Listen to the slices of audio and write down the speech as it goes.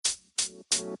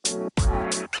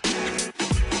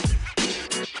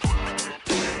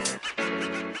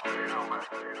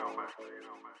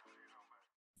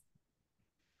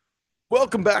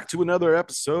Welcome back to another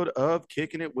episode of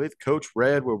Kicking It with Coach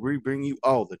Red, where we bring you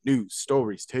all the news,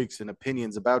 stories, takes, and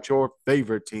opinions about your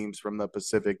favorite teams from the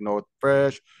Pacific North,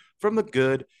 fresh from the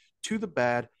good to the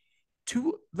bad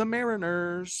to the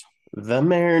Mariners. The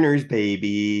Mariners,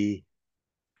 baby.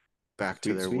 Back to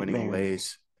Sweet, their sweet winning Mariners.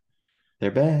 ways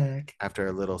They're back. after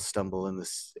a little stumble in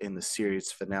the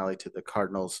series finale to the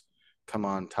Cardinals come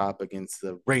on top against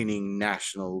the reigning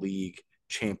National League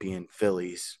champion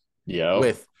Phillies Yep.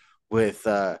 with with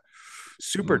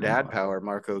super dad power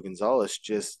Marco Gonzalez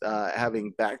just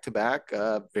having back-to-back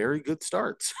very good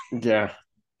starts. Yeah,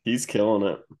 he's killing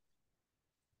it.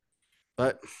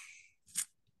 But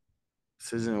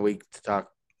this isn't a week to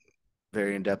talk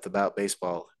very in depth about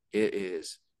baseball. It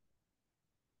is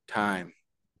time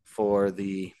for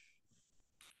the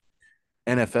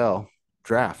NFL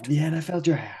draft. The NFL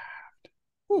draft.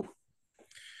 Whew.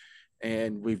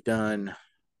 And we've done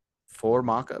four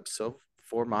mock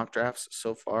drafts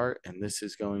so far, and this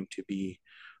is going to be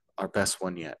our best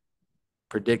one yet.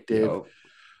 Predictive.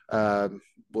 Yep. Um,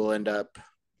 we'll end up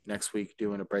next week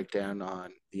doing a breakdown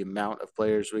on the amount of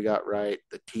players we got right,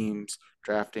 the teams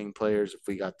drafting players if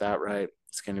we got that right.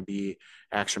 It's going to be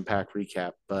action-packed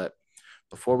recap. But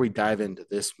before we dive into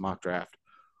this mock draft,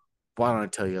 why don't I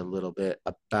tell you a little bit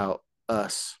about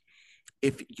us?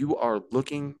 If you are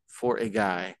looking for a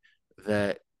guy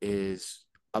that is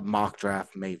a mock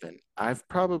draft maven, I've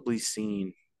probably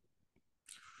seen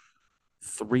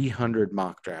 300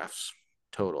 mock drafts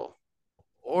total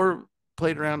or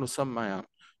played around with some of my own.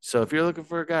 So if you're looking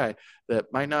for a guy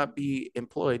that might not be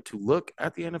employed to look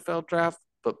at the NFL draft,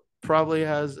 but probably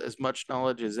has as much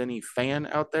knowledge as any fan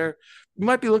out there, you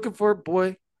might be looking for a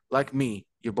boy like me,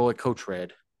 your boy Coach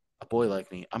Red. A boy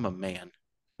like me. I'm a man.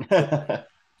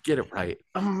 Get it right.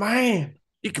 Oh, man.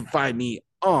 You can find me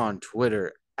on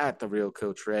Twitter at the real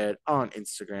Coach Red, on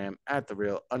Instagram at the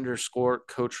real underscore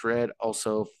Coach Red.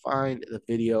 Also, find the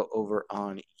video over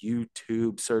on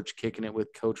YouTube. Search Kicking It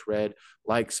with Coach Red.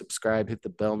 Like, subscribe, hit the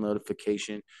bell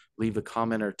notification, leave a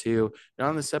comment or two. And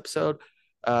on this episode,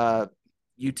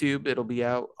 YouTube, it'll be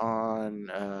out on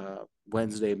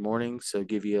Wednesday morning, so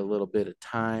give you a little bit of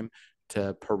time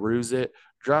to peruse it.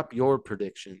 Drop your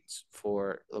predictions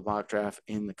for the mock draft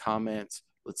in the comments.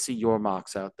 Let's see your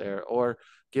mocks out there, or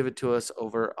give it to us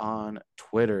over on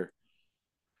Twitter.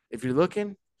 If you're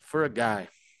looking for a guy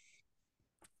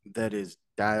that is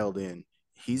dialed in,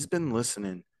 he's been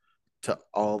listening to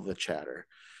all the chatter.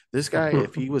 This guy,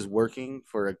 if he was working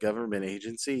for a government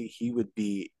agency, he would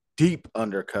be deep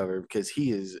undercover because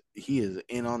he is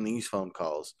in on these phone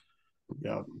calls.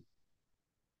 Yep.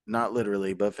 Not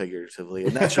literally, but figuratively.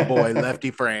 And that's your boy,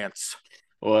 Lefty France.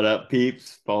 What up,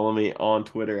 peeps? Follow me on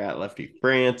Twitter at Lefty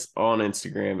France, on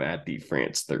Instagram at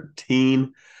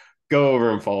DFrance13. Go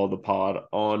over and follow the pod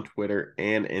on Twitter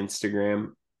and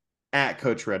Instagram at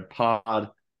Coach Red Pod.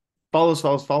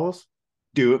 Follows.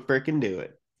 Do it, freaking do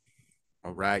it.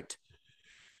 All right.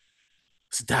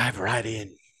 Let's dive right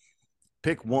in.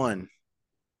 Pick one.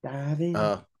 Dive in.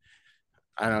 Uh,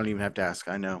 I don't even have to ask.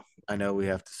 I know. I know we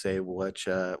have to say what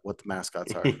the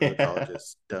mascots are for the Yeah.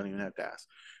 colleges. Don't even have to ask.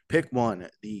 Pick one.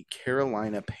 The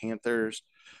Carolina Panthers.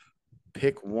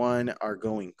 Pick one are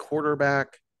going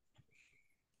quarterback.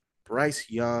 Bryce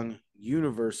Young,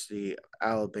 University of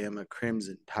Alabama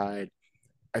Crimson Tide.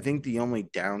 I think the only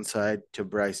downside to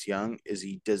Bryce Young is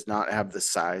he does not have the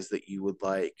size that you would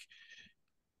like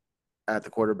at the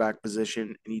quarterback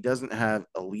position, and he doesn't have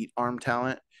elite arm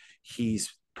talent.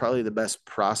 He's probably the best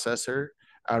processor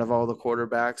out of all the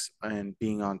quarterbacks, and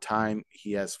being on time,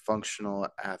 he has functional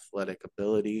athletic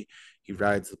ability. He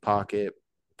rides the pocket.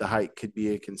 The height could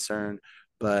be a concern,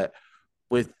 but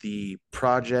with the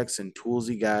projects and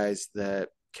toolsy guys that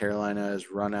Carolina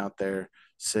has run out there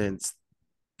since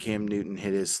Cam Newton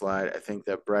hit his slide, I think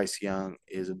that Bryce Young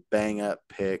is a bang up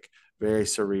pick, very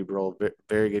cerebral,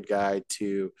 very good guy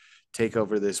to take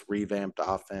over this revamped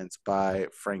offense by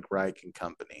Frank Reich and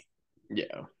company.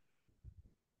 Yeah.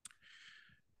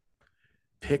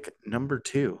 Pick number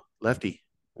two, Lefty.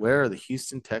 Where are the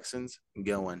Houston Texans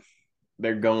going?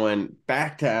 They're going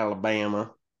back to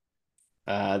Alabama.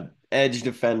 Edge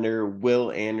defender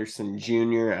Will Anderson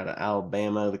Jr. out of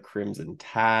Alabama, the Crimson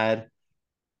Tide.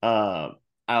 Uh,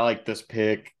 I like this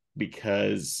pick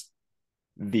because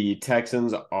the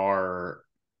Texans are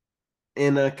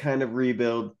in a kind of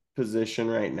rebuild position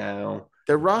right now.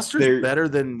 Their roster's They're better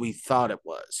than we thought it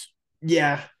was.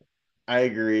 Yeah, I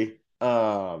agree.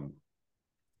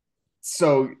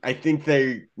 So I think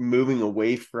they're moving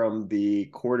away from the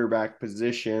quarterback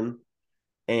position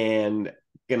and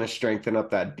going to strengthen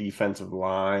up that defensive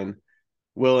line.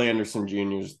 Will Anderson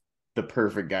Jr. is the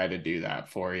perfect guy to do that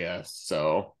for you.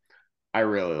 So I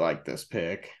really like this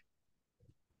pick.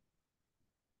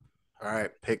 All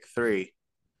right, pick three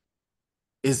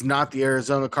is not the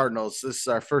Arizona Cardinals. This is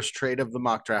our first trade of the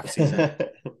mock draft season.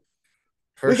 We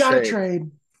First got to trade.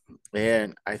 trade.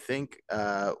 And I think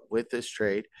with this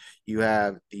trade, you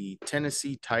have the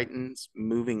Tennessee Titans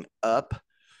moving up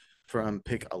from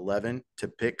pick 11 to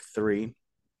pick three.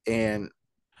 And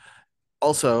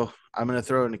also, I'm going to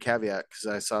throw in a caveat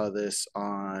because I saw this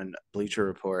on Bleacher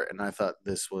Report and I thought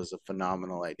this was a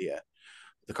phenomenal idea.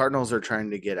 The Cardinals are trying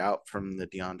to get out from the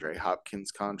DeAndre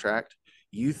Hopkins contract.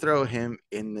 You throw him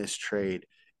in this trade,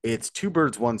 it's two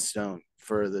birds, one stone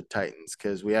for the Titans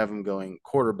because we have him going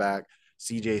quarterback,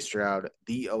 CJ Stroud,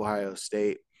 the Ohio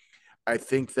State. I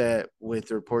think that with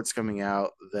the reports coming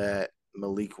out that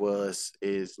Malik Willis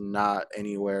is not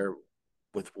anywhere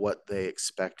with what they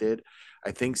expected,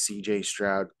 I think CJ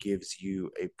Stroud gives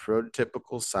you a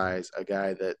prototypical size, a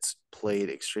guy that's played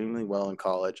extremely well in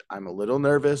college. I'm a little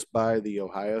nervous by the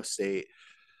Ohio State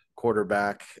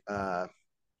quarterback.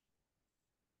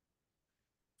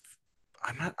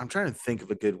 I'm trying to think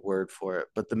of a good word for it,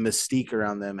 but the mystique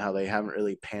around them, how they haven't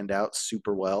really panned out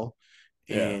super well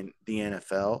Yeah. in the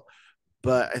NFL.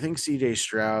 But I think CJ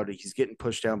Stroud, he's getting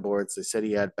pushed down boards. They said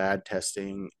he had bad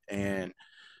testing,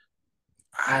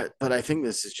 but I think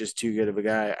this is just too good of a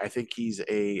guy. I think he's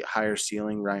a higher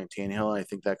ceiling Ryan Tannehill. I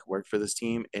think that could work for this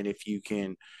team. And if you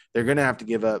can, they're going to have to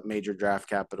give up major draft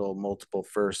capital, multiple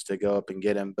firsts to go up and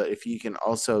get him. But if you can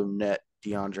also net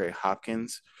DeAndre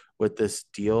Hopkins with this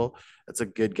deal, that's a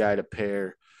good guy to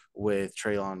pair with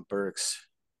Traylon Burks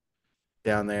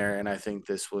down there. And I think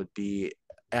this would be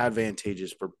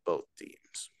advantageous for both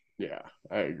teams. Yeah,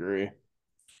 I agree.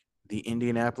 The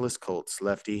Indianapolis Colts,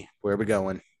 lefty, where are we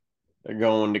going? They're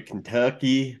going to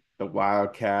Kentucky. The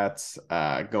Wildcats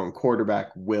going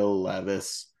quarterback Will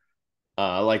Levis.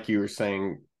 Like you were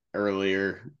saying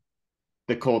earlier,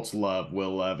 the Colts love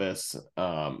Will Levis.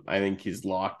 I think he's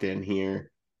locked in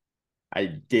here. I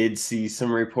did see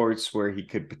some reports where he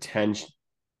could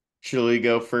potentially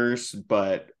go first,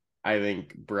 but I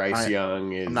think Bryce I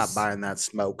Young I'm not is, buying that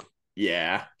smoke.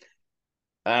 yeah,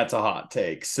 that's a hot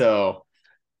take. So,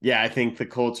 yeah, I think the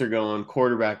Colts are going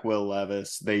quarterback Will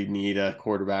Levis. They need a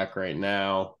quarterback right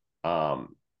now.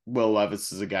 Will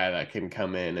Levis is a guy that can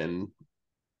come in and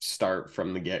start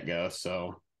from the get go.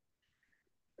 So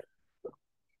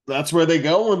that's where they're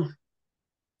going.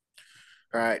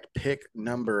 All right, pick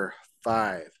number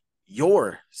 5.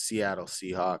 Your Seattle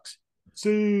Seahawks.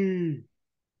 See,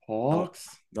 Go-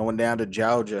 Hawks, Going down to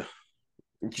Georgia,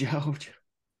 Georgia.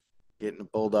 getting a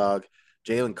Bulldog,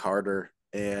 Jalen Carter,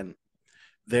 and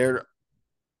they're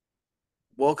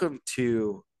welcome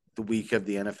to the week of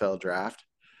the NFL draft.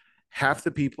 Half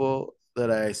the people that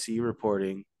I see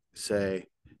reporting say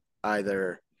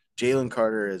either Jalen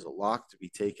Carter is a lock to be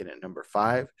taken at number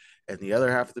 5, and the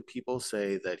other half of the people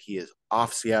say that he is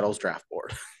off Seattle's draft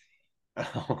board.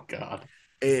 Oh God.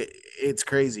 It's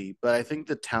crazy, but I think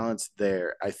the talent's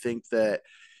there. I think that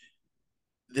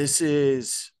this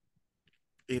is,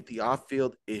 if the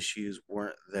off-field issues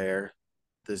weren't there,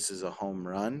 this is a home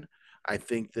run. I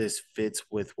think this fits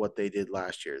with what they did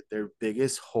last year. Their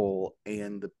biggest hole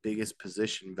and the biggest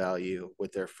position value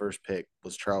with their first pick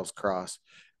was Charles Cross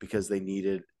because they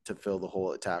needed to fill the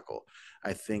hole at tackle.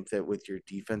 I think that with your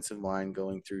defensive line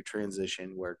going through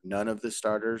transition where none of the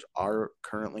starters are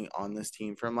currently on this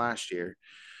team from last year,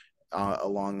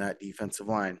 along that defensive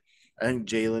line. I think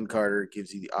Jalen Carter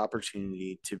gives you the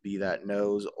opportunity to be that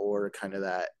nose or kind of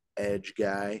that edge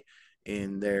guy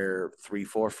in their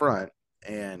 3-4 front.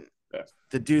 And Yeah.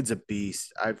 the dude's a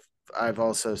beast. I've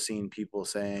also seen people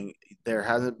saying there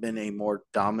hasn't been a more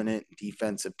dominant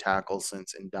defensive tackle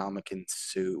since Ndamukong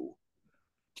Suh.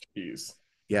 Jeez.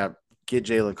 Yeah, get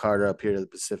Jalen Carter up here to the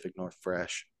Pacific North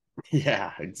fresh.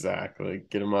 Yeah, exactly.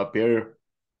 Get him up here.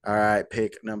 All right,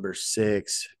 pick number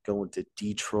 6, going to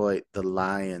Detroit, the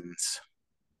Lions.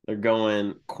 They're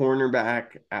going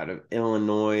cornerback out of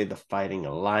Illinois, the Fighting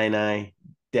Illini,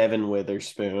 Devin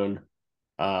Witherspoon.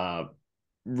 Uh,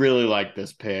 really like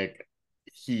this pick.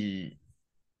 He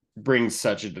brings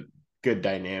such a good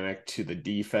dynamic to the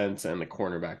defense and the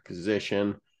cornerback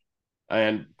position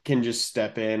and can just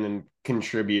step in and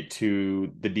contribute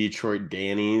to the Detroit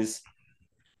Dannies.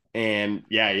 And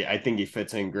yeah, I think he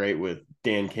fits in great with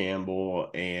Dan Campbell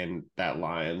and that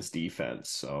Lions defense.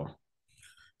 So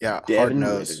Yeah, hard Devin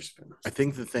nose. Witherspoon. I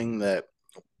think the thing that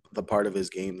the part of his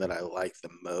game that I like the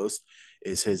most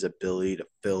is his ability to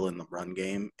fill in the run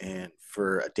game. And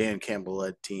for a Dan Campbell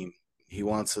led team, he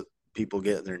wants people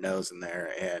getting their nose in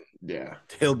there, and Yeah.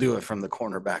 he'll do it from the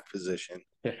cornerback position.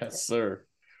 Yes, sir.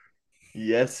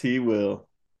 Yes, he will.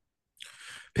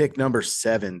 Pick number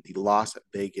 7, the Las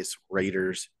Vegas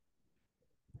Raiders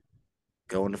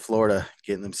going to Florida,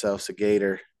 getting themselves a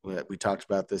Gator. We talked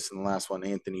about this in the last one.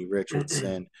 Anthony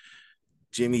Richardson,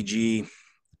 Jimmy G,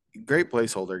 great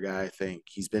placeholder guy. I think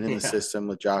he's been in the Yeah. system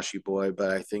with Joshy Boy,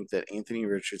 but I think that Anthony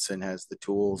Richardson has the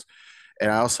tools.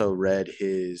 And I also read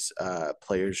his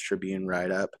Players Tribune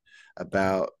write up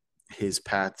about his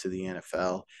path to the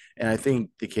NFL, and I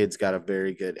think the kid's got a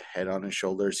very good head on his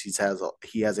shoulders. He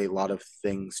has a lot of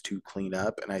things to clean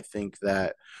up, and I think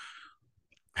that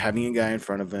having a guy in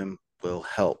front of him will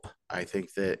help. I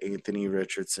think that Anthony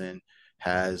Richardson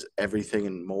has everything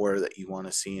and more that you want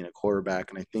to see in a quarterback.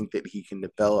 And I think that he can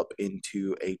develop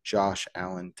into a Josh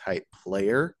Allen type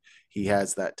player. He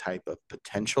has that type of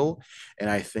potential. And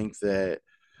I think that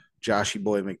Joshy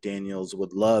Boy McDaniels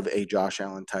would love a Josh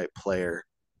Allen type player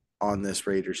on this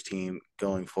Raiders team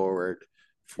going forward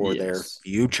for their Yes.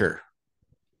 future.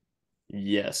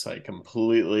 Yes, I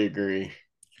completely agree. All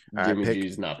right, Jimmy pick.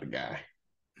 G's not the guy.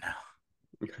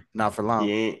 No, not for He long.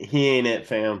 ain't he ain't it,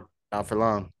 fam. Not for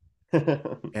long.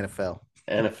 NFL.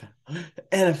 NFL.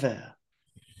 NFL.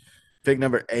 Pick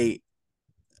number 8,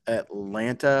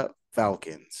 Atlanta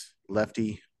Falcons.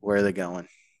 Lefty, where are they going?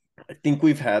 I think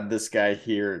we've had this guy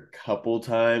here a couple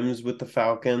times with the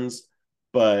Falcons,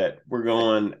 but we're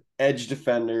going edge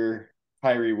defender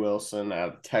Tyree Wilson out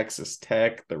of Texas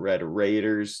Tech, the Red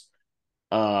Raiders.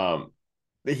 Um,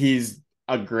 he's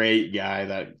a great guy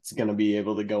that's going to be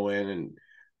able to go in and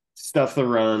stuff the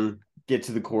run, get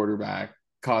to the quarterback,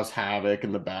 cause havoc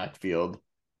in the backfield.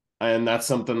 And that's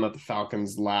something that the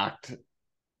Falcons lacked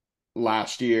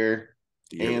last year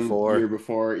The year and before, year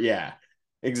before. Yeah,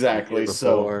 the year exactly.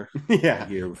 So, before, the yeah.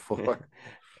 year before.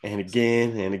 And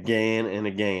again and again and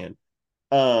again.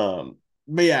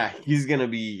 But yeah, he's gonna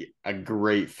be a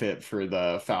great fit for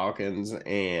the Falcons,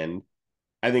 and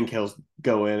I think he'll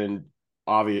go in and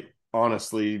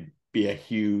honestly be a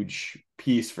huge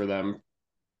piece for them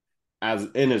as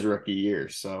in his rookie year.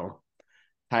 So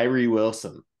Tyree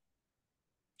Wilson,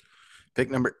 Pick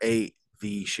number 8,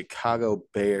 the Chicago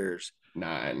Bears.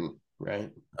 9, right?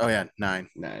 Oh, yeah, 9.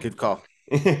 9. Good call.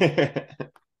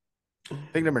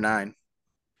 Pick number 9,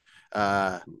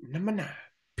 uh, Number 9.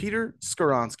 Peter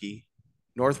Skoronsky,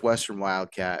 Northwestern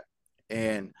Wildcat.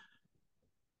 And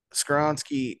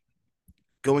Skoronsky,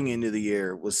 going into the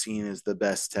year, was seen as the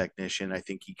best technician. I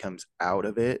think he comes out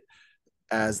of it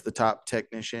as the top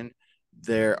technician.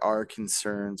 There are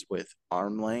concerns with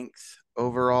arm length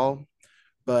overall,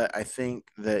 but I think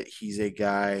that he's a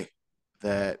guy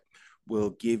that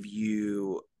will give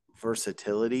you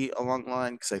versatility along the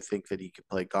line because I think that he could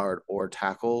play guard or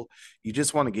tackle. You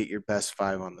just want to get your best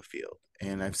 5 on the field.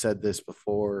 And I've said this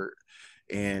before,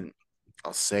 and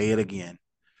I'll say it again.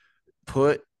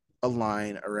 Put a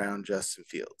line around Justin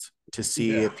Fields to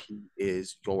see Yeah. if he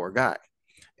is your guy.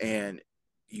 And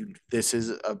this is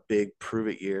a big prove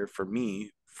it year for me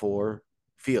for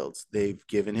Fields. They've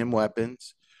given him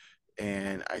weapons.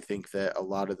 And I think that a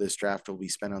lot of this draft will be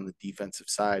spent on the defensive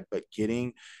side, but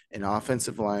getting an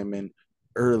offensive lineman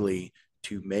early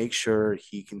to make sure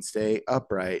he can stay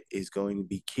upright is going to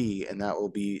be key. And that will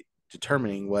be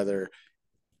determining whether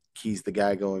he's the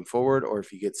guy going forward or if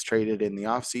he gets traded in the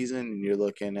offseason and you're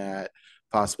looking at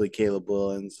possibly Caleb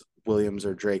Williams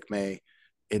or Drake May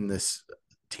in this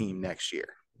team next year.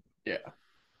 Yeah.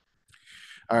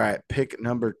 All right, pick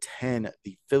number 10,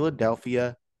 the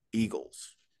Philadelphia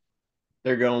Eagles.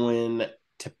 They're going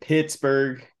to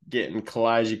Pittsburgh, getting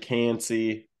Kalijah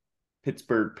Cansey,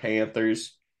 Pittsburgh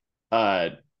Panthers, uh,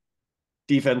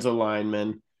 defensive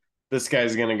lineman. This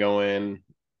guy's gonna go in,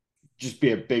 just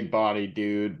be a big body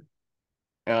dude.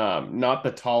 Not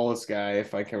the tallest guy,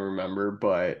 if I can remember,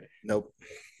 but Nope.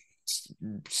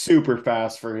 super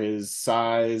fast for his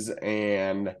size.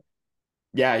 And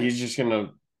yeah, he's just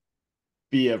gonna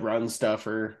be a run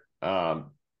stuffer.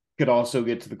 Could also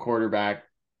get to the quarterback,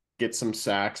 get some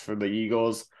sacks for the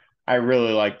Eagles. I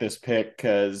really like this pick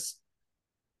because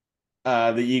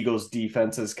the Eagles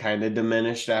defense is kind of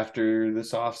diminished after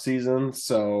this offseason.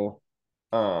 So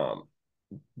um,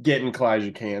 getting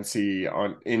Kalijah Cansey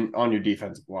on your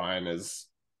defensive line is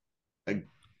a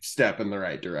step in the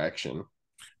right direction.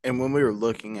 And when we were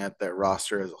looking at that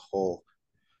roster as a whole,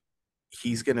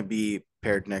 he's going to be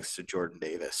paired next to Jordan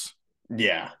Davis.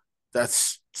 Yeah.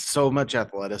 That's so much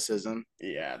athleticism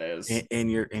Yeah, it is. in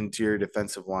your interior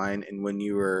defensive line. And when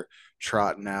you were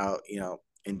trotting out,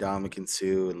 and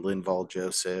Sue and Linval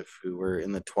Joseph, who were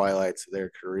in the twilights of their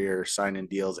career, signing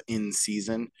deals in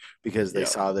season because they Yeah.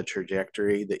 saw the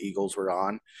trajectory the Eagles were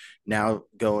on. Now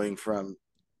going from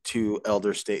two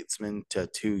elder statesmen to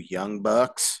two young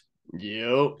bucks.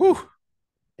 Yep. Whew.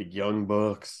 The Young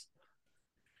Bucks.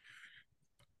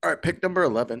 All right, pick number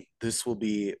 11. This will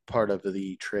be part of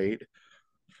the trade.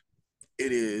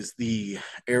 It is the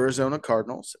Arizona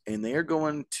Cardinals, and they are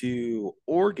going to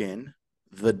Oregon,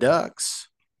 the Ducks,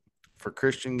 for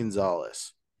Christian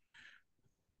Gonzalez.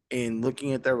 In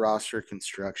looking at their roster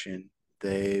construction,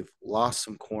 they've lost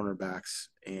some cornerbacks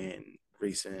in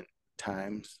recent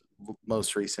times.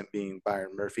 Most recent being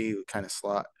Byron Murphy, who kind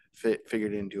of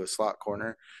figured into a slot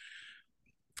corner.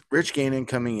 Rich Gannon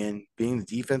coming in, being the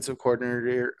defensive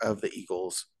coordinator of the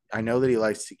Eagles. I know that he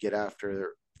likes to get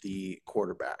after the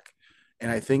quarterback,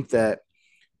 and I think that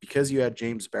because you had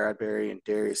James Bradbury and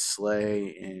Darius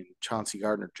Slay and Chauncey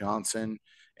Gardner Johnson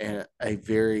and a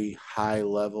very high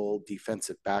level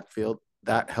defensive backfield,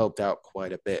 that helped out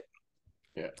quite a bit.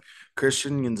 Yeah.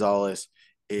 Christian Gonzalez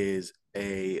is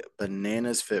a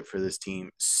bananas fit for this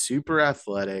team. Super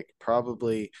athletic,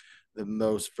 probably the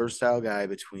most versatile guy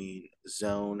between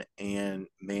zone and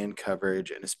man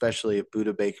coverage. And especially if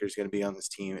Buda Baker is going to be on this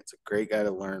team, it's a great guy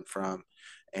to learn from.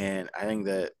 And I think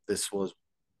that this was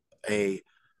a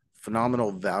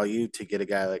phenomenal value to get a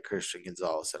guy like Christian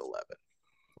Gonzalez at 11.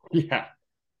 Yeah.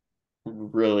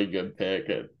 Really good pick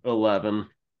at 11.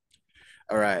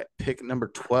 All right, pick number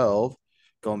 12,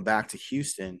 going back to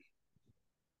Houston.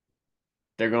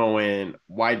 They're going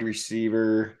wide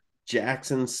receiver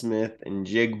Jackson Smith and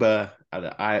Jigba out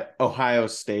of Ohio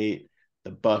State,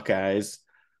 the Buckeyes.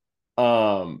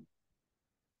 Um,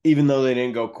 Even though they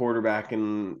didn't go quarterback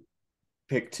in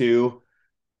pick 2,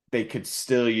 they could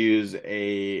still use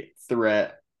a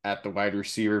threat at the wide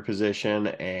receiver position,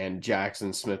 and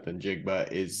Jackson Smith and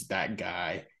Jigba is that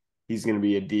guy. He's going to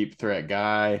be a deep threat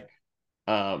guy.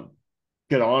 Um,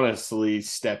 could honestly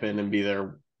step in and be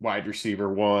their wide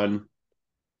receiver 1.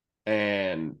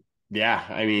 And yeah,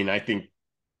 I mean, I think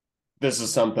this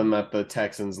is something that the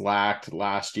Texans lacked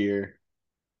last year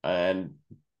and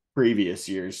previous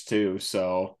years too.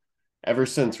 So ever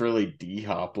since really D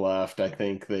Hop left, I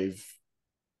think they've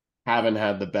haven't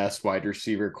had the best wide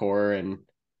receiver core and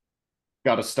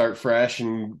got to start fresh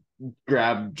and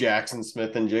grab Jackson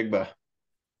Smith and Jigba.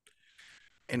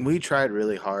 And we tried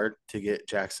really hard to get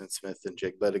Jackson Smith and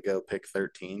Jigba to go pick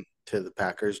 13 to the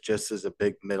Packers just as a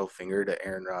big middle finger to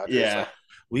Aaron Rodgers. Yeah. Like,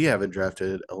 we haven't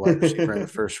drafted a wide receiver in the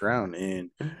first round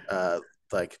in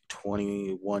like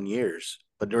 21 years,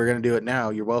 but we're going to do it now.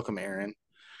 You're welcome, Aaron.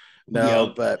 No,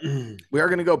 Yep. but we are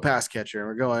going to go pass catcher, and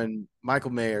we're going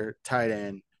Michael Mayer, tight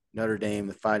end, Notre Dame,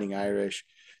 the Fighting Irish.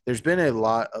 There's been a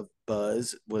lot of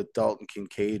buzz with Dalton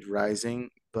Kincaid rising,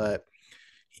 but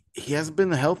he hasn't been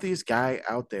the healthiest guy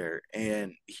out there.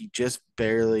 And he just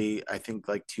barely, I think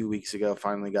like 2 weeks ago,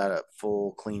 finally got a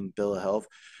full, clean bill of health.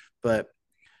 But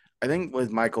I think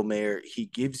with Michael Mayer, he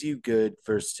gives you good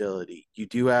versatility. You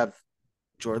do have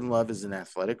Jordan Love is an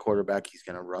athletic quarterback. He's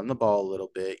going to run the ball a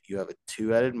little bit. You have a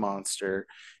two-headed monster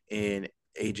in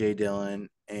AJ Dillon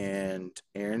and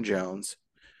Aaron Jones.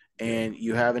 Yeah. And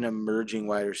you have an emerging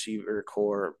wide receiver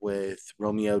core with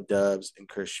Romeo Dubs and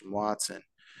Christian Watson.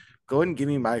 Go ahead and give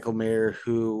me Michael Mayer,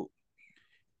 who,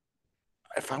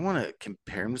 if I want to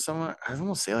compare him to someone, I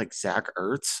almost say like Zach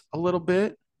Ertz a little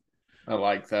bit. I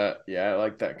like that. Yeah, I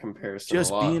like that comparison a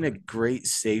Just lot. being a great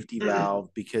safety valve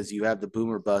because you have the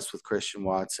boomer bust with Christian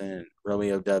Watson.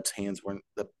 Romeo Dubs' hands weren't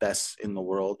the best in the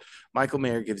world. Michael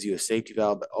Mayer gives you a safety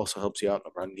valve, but also helps you out in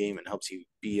the run game and helps you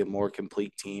be a more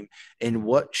complete team. And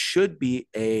what should be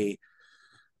a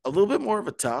little bit more of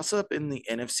a toss up in the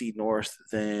NFC North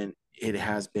than it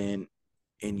has been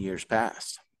in years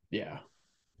past. Yeah.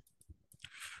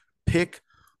 Pick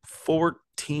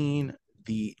 14,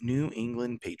 the New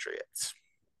England Patriots.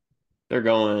 They're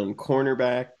going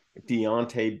cornerback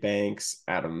Deontay Banks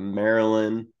out of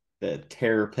Maryland, the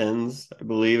Terrapins, I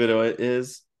believe it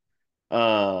is.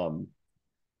 Um,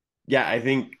 yeah, I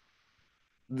think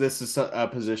this is a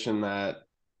position that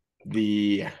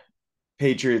the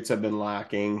Patriots have been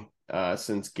lacking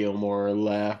since Gilmore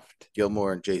left.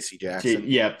 Gilmore and J.C. Jackson.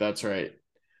 Yeah, that's right.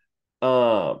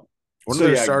 Um, One of so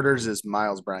their yeah, starters is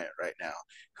Miles Bryant right now,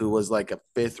 who was like a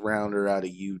fifth rounder out of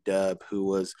UW,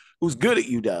 who's good at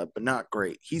UW, but not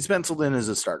great. He's penciled in as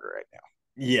a starter right now.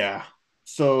 yeah.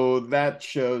 So that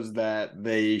shows that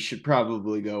they should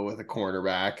probably go with a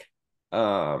cornerback.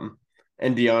 And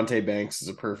Deontay Banks is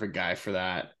a perfect guy for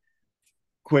that.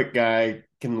 Quick guy,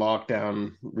 can lock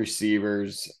down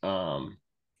receivers,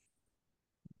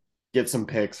 get some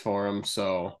picks for him.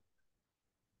 So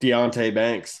Deontay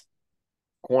Banks,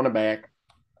 cornerback.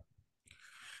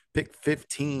 Pick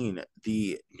 15,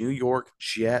 the New York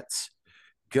Jets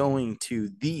going to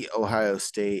the Ohio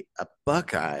State, a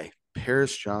Buckeye,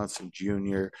 Paris Johnson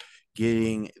Jr.,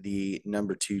 getting the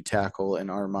number 2 tackle in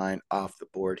our mind off the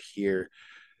board here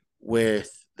with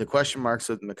the question marks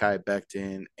with Mekhi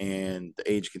Becton and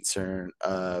the age concern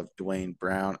of Dwayne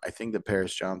Brown. I think that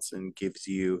Paris Johnson gives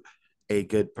you a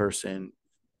good person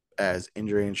as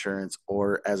injury insurance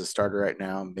or as a starter right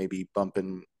now, maybe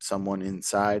bumping someone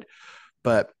inside.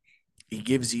 But he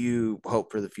gives you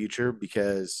hope for the future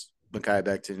because Mekhi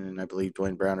Becton and I believe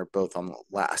Dwayne Brown are both on the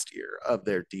last year of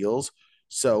their deals.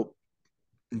 So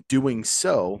doing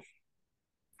so,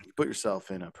 you put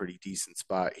yourself in a pretty decent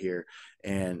spot here.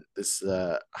 And this is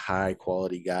a high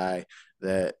quality guy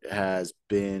that has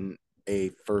been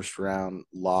a first round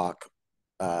lock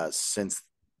since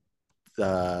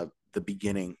the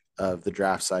beginning of the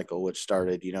draft cycle, which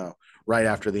started, right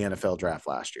after the NFL draft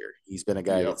last year. He's been a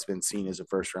guy Yep. that's been seen as a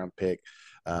first round pick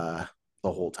uh,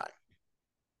 the whole time.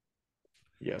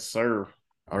 Yes, sir.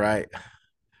 All right.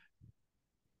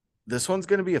 This one's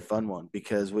going to be a fun one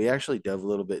because we actually dove a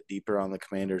little bit deeper on the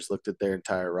Commanders, looked at their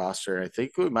entire roster. I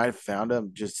think we might have found him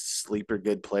just a sleeper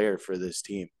good player for this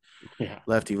team. Yeah.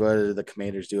 Lefty, what are the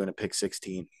Commanders doing at pick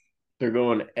 16? They're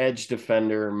going edge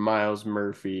defender Miles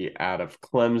Murphy out of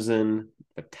Clemson,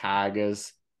 the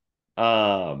Tigers.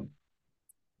 Um,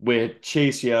 with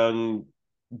Chase Young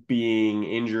being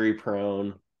injury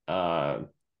prone, going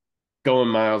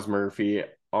Miles Murphy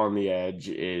on the edge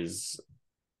is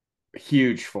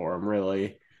huge for him,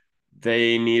 really.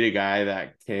 They need a guy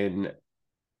that can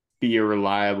be a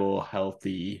reliable,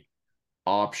 healthy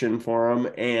option for him.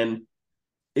 And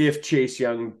if Chase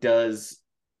Young does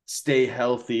stay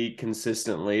healthy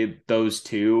consistently, those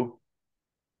two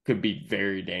could be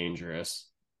very dangerous.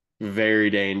 Very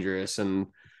dangerous. And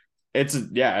it's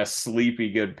a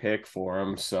sleepy good pick for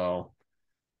him. So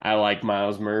I like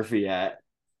Miles Murphy at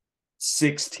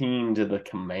 16 to the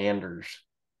Commanders.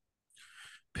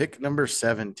 Pick number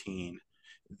 17,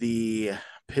 the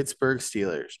Pittsburgh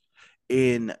Steelers.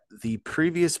 In the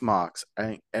previous mocks, I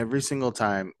think every single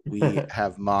time we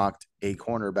have mocked a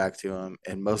cornerback to him,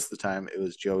 and most of the time it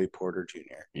was Joey Porter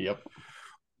Jr. Yep.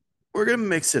 We're going to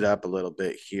mix it up a little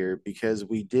bit here because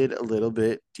we did a little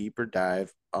bit deeper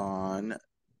dive on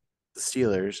the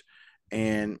Steelers.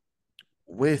 And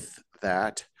with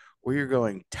that, we're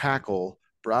going tackle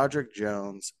Broderick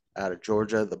Jones out of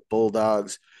Georgia, the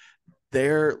Bulldogs.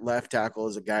 Their left tackle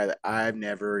is a guy that I've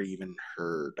never even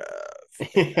heard of.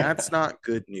 And Yeah. that's not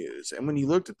good news. And when you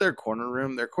looked at their corner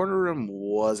room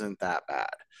wasn't that bad.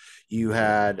 You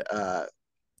had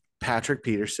Patrick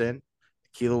Peterson,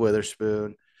 Keela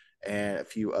Witherspoon, and a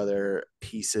few other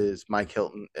pieces. Mike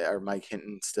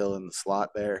Hinton still in the slot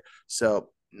there. So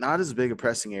not as big a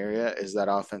pressing area as that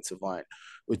offensive line.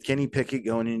 With Kenny Pickett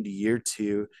going into year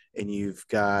 2, and you've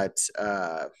got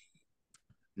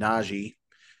Najee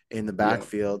in the Yeah.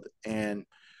 backfield and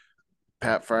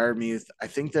Pat Fryermuth, I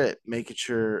think that making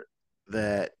sure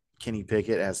that Kenny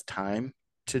Pickett has time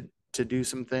to do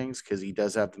some things because he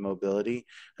does have the mobility.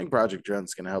 I think Project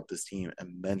Jones is going to help this team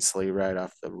immensely right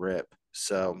off the rip.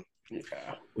 So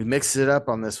Yeah. we mixed it up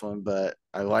on this one, but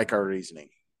I like our reasoning.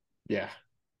 Yeah.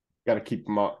 Got to keep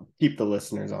the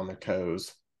listeners on their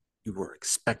toes. You were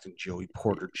expecting Joey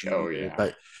Porter Oh Jr., yeah.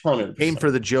 but you came 100%.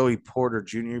 for the Joey Porter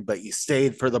Jr., but you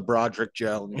stayed for the Broderick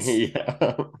Jones. Yeah.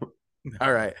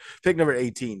 All right. Pick number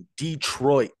 18,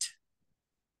 Detroit.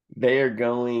 They are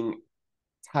going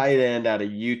tight end out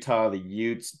of Utah, the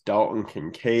Utes, Dalton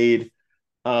Kincaid.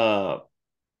 Uh,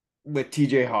 with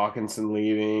TJ Hawkinson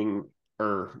leaving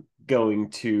or going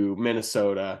to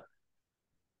Minnesota,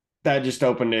 that just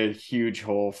opened a huge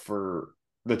hole for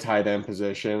the tight end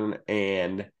position.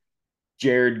 And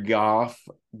Jared Goff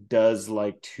does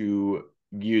like to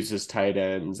use his tight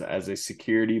ends as a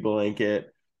security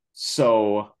blanket.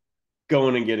 So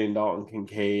going and getting Dalton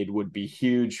Kincaid would be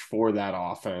huge for that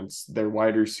offense. Their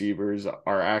wide receivers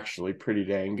are actually pretty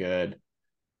dang good.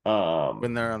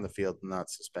 When they're on the field and not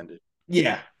suspended.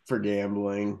 Yeah, for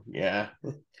gambling. Yeah.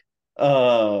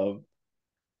 Uh,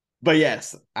 but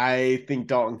yes, I think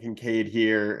Dalton Kincaid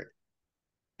here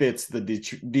fits the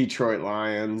Detroit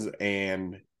Lions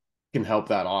and can help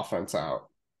that offense out.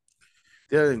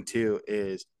 The other thing too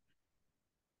is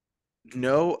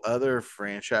no other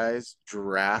franchise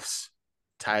drafts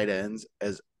tight ends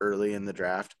as early in the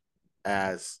draft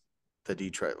as the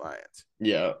Detroit Lions.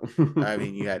 Yeah. I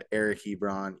mean, you had Eric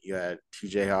Ebron, you had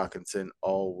TJ Hawkinson,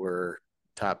 all were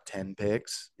top 10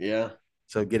 picks. Yeah.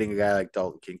 So getting a guy like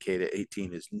Dalton Kincaid at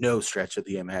 18 is no stretch of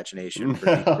the imagination for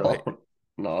Detroit. No,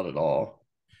 not at all.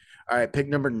 All right, pick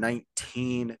number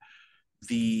 19,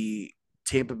 the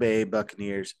Tampa Bay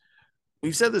Buccaneers.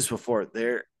 We've said this before.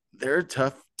 They're a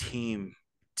tough team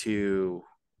to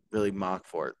really mock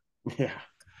for. Yeah.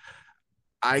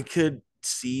 I could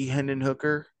see Hendon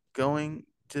Hooker going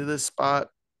to this spot,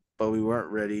 but we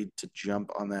weren't ready to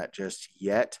jump on that just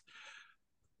yet.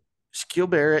 Shaquille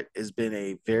Barrett has been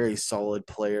a very solid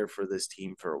player for this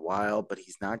team for a while, but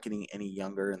he's not getting any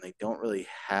younger, and they don't really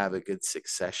have a good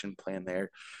succession plan there.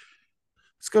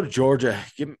 Let's go to Georgia.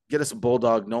 Get us a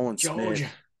Bulldog, Nolan Smith. Georgia.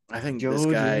 I think this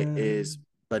guy Georgia. is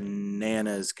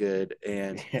bananas good,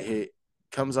 and Yeah. he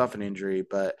comes off an injury,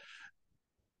 but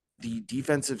the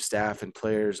defensive staff and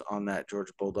players on that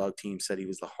Georgia Bulldog team said he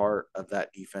was the heart of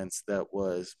that defense that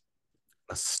was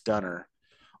a stunner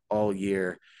all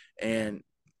year. And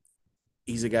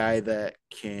he's a guy that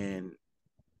can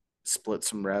split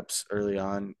some reps early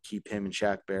on, keep him and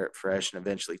Shaq Barrett fresh, and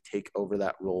eventually take over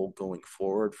that role going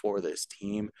forward for this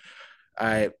team.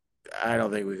 I I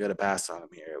don't think we could have passed on him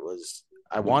here. It was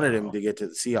I wanted him No. to get to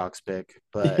the Seahawks pick,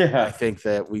 but I Yeah. think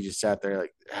that we just sat there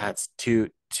like that's too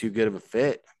good of a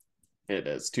fit. It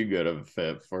is too good of a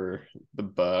fit for the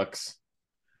Bucks.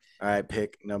 All right,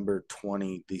 pick number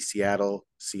 20, the Seattle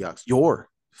Seahawks. Your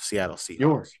Seattle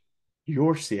Your Seahawks.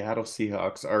 your Seattle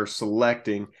Seahawks are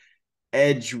selecting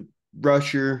edge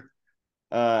rusher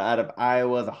out of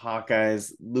Iowa, the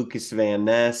Hawkeyes, Lucas Van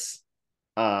Ness,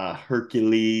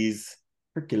 Hercules.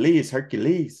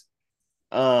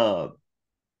 Uh,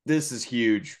 this is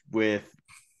huge with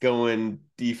going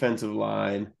defensive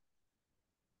line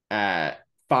at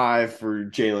 5 for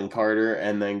Jalen Carter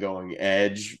and then going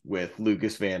edge with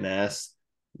Lucas Van Ness.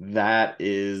 That's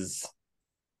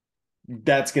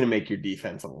going to make your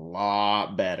defense a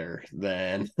lot better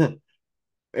than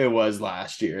it was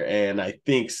last year. And I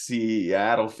think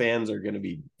Seattle fans are going to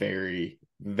be very,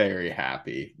 very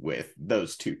happy with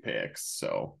those two picks.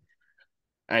 So,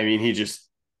 I mean, he just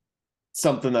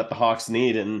something that the Hawks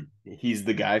need, and he's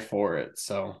the guy for it.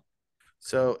 So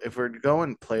if we're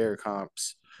going player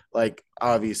comps, like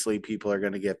obviously people are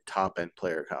going to get top end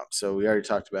player comps. So we already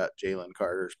talked about Jalen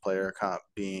Carter's player comp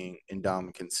being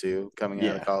Ndamukong Suh coming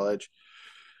out of yeah, college.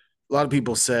 A lot of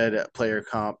people said player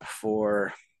comp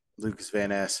for Lucas Van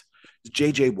Ness is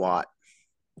JJ Watt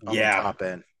on the yeah, top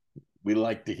end. we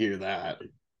like to hear that.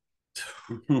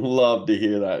 Love to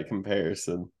hear that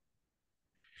comparison.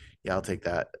 Yeah, I'll take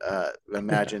that.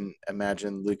 Imagine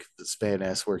Lucas Van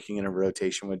Ness working in a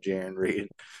rotation with Jaron Reed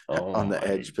Oh on the my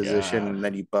edge position, God. and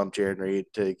then you bump Jaron Reed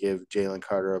to give Jalen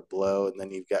Carter a blow, and then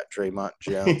you've got Draymond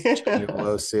Jones, Jimmy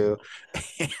Wosu,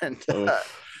 and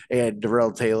Oof. and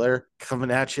Darrell Taylor coming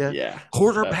at you. Yeah. That,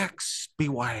 Quarterbacks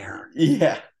beware.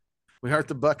 yeah. We aren't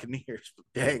the Buccaneers, but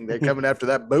dang, they're coming after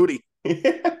that booty.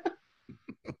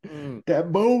 That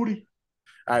booty.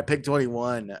 All right, pick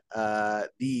 21.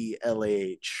 The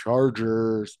LA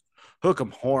Chargers. Hook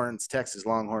 'em horns. Texas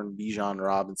Longhorn Bijan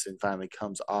Robinson finally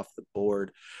comes off the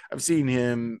board. I've seen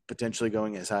him potentially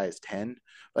going as high as 10,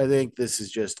 but I think this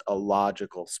is just a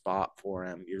logical spot for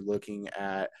him. You're looking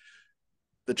at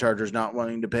the Chargers not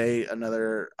wanting to pay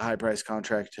another high price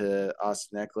contract to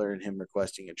Austin Eckler and him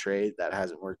requesting a trade. That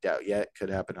hasn't worked out yet. Could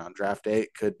happen on draft day.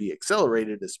 Could be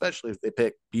accelerated, especially if they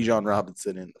pick Bijan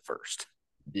Robinson in the first.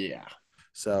 Yeah.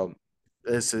 So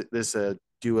this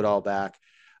do it all back.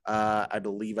 I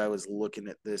believe I was looking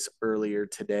at this earlier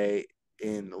today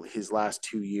in his last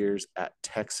 2 years at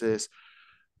Texas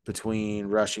between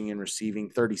rushing and receiving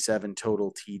 37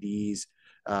 total TDs,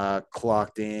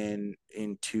 clocked in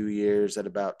 2 years at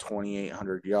about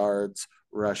 2,800 yards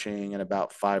rushing and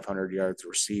about 500 yards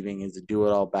receiving. Is a do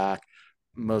it all back.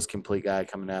 Most complete guy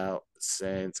coming out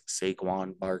since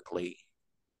Saquon Barkley.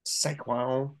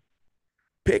 Saquon.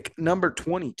 Pick number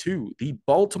 22, the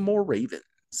Baltimore Ravens.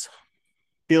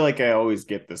 Feel like I always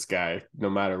get this guy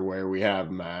no matter where we have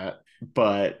him at,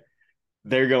 but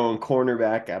they're going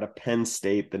cornerback out of Penn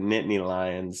State, the Nittany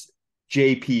Lions,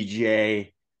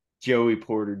 JPJ, Joey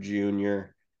Porter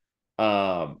Jr.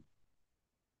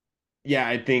 Yeah,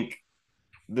 I think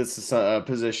this is a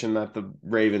position that the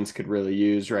Ravens could really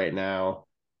use right now.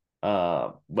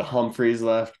 But Humphreys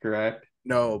left, correct?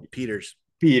 No, Peters.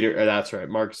 That's right.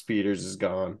 Marcus Peters is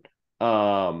gone.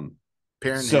 Pairing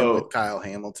him with So Kyle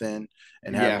Hamilton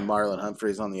and having yeah, Marlon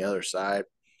Humphreys on the other side,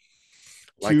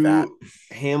 like that.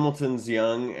 two Hamilton's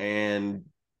young and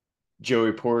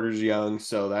Joey Porter's young,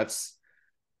 so that's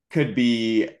could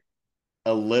be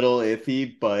a little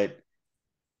iffy, but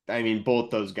I mean both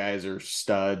those guys are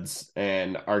studs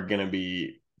and are gonna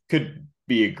be could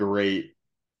be a great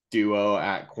duo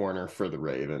at corner for the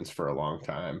Ravens for a long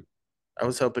time. I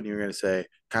was hoping you were going to say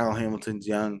Kyle Hamilton's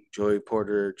young, Joey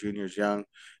Porter Jr.'s young,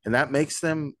 and that makes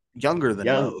them younger than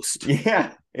Young. most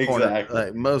Yeah, exactly.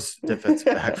 like most defensive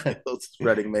backfields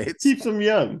running mates. Keeps them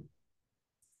young.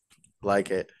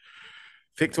 Like it.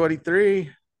 Pick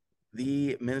 23,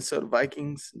 the Minnesota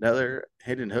Vikings, another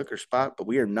Hendon Hooker spot, but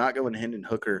we are not going Hendon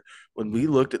Hooker. When we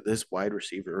looked at this wide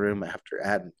receiver room after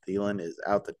Adam Thielen is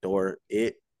out the door,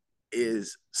 it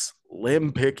is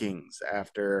slim pickings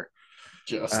after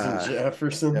Justin uh,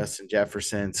 Jefferson. Justin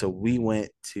Jefferson. So we went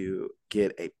to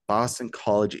get a Boston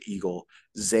College Eagle,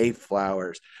 Zay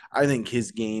Flowers. I think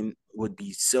his game would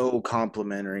be so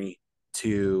complimentary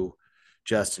to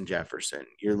Justin Jefferson.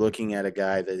 You're looking at a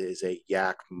guy that is a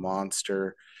yak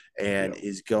monster and Yep.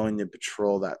 is going to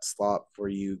patrol that slot for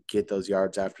you, get those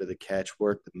yards after the catch,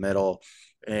 work the middle,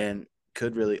 and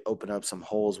could really open up some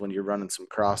holes when you're running some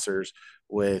crossers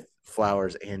with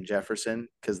Flowers and Jefferson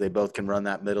because they both can run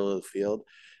that middle of the field.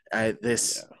 I,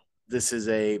 this Yeah. this is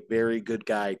a very good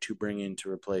guy to bring in to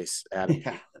replace Adam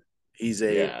Yeah.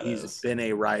 Thielen. Yeah, it He's is. been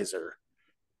a riser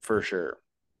for sure.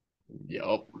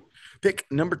 Yep. Pick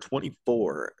number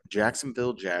 24,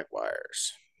 Jacksonville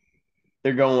Jaguars.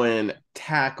 They're going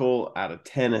tackle out of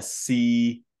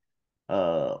Tennessee.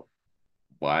 Uh,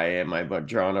 why am I but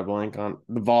drawing a blank on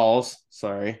the Vols?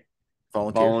 Sorry,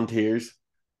 Volunteers. Volunteers.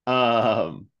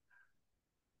 Um,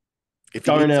 If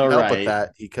you need some Darnell help with Wright.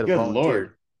 that, he could have Good volunteered.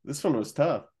 Lord, this one was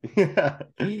tough.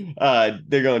 They're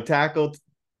going tackle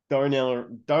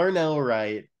Darnell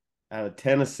Wright out of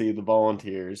Tennessee, the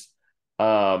Volunteers.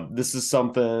 This is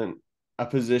a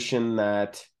position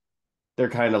that they're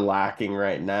kind of lacking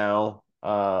right now.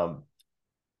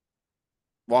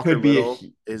 Walker Could be Little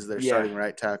is their yeah, starting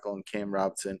right tackle, and Cam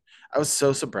Robinson. I was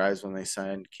so surprised when they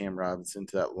signed Cam Robinson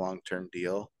to that long term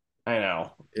deal. I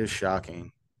know. It was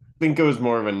shocking. Think it was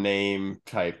more of a name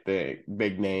type thing,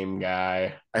 big name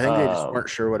guy. I think they just weren't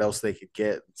sure what else they could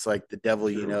get. It's like the devil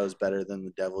you True. know is better than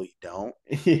the devil you don't.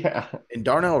 Yeah. And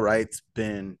Darnell Wright's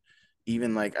been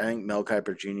even like I think Mel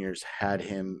Kiper Jr.'s had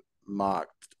him mocked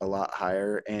a lot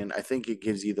higher. And I think it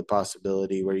gives you the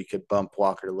possibility where you could bump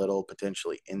Walker Little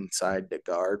potentially inside the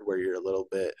guard where you're a little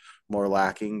bit more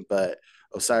lacking. But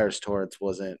Osiris Torrance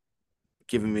wasn't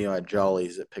giving me my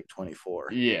jollies at pick 24.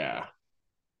 Yeah.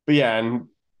 But yeah, and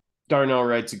Darnell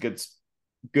Wright's a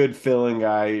good filling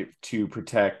guy to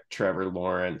protect Trevor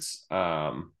Lawrence.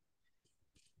 Other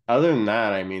than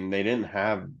that, I mean, they didn't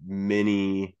have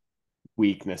many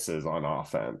weaknesses on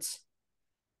offense.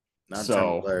 Not a ton of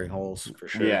So glaring holes for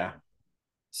sure. yeah.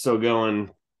 So going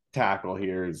tackle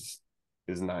here is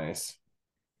nice.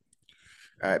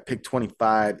 All right, pick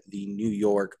 25, the New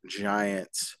York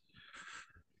Giants.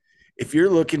 If you're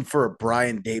looking for a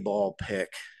Brian Dayball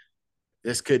pick,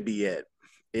 this could be it.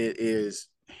 It is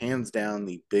hands down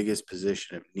the biggest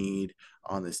position of need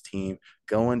on this team.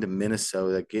 Going to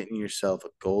Minnesota, getting yourself a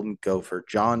golden gopher,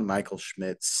 John Michael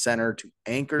Schmidt, center to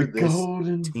The anchor this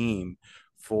golden. team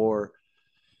for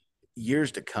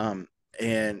years to come.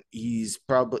 And he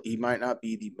might not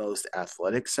be the most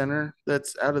athletic center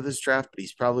that's out of this draft, but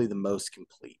he's probably the most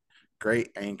complete. Great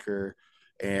anchor.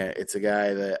 And it's a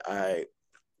guy that I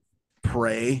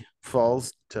pray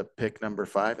falls to pick number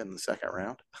 5 in the second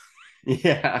round.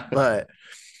 Yeah. But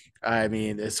I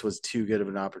mean, this was too good of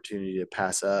an opportunity to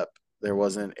pass up. There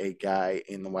wasn't a guy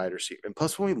in the wide receiver. And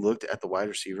plus, when we looked at the wide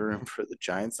receiver room for the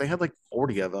Giants, they had like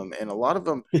 40 of them. And a lot of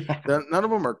them, Yeah. none of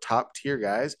them are top tier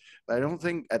guys. But I don't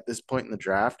think at this point in the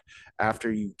draft,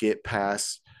 after you get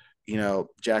past,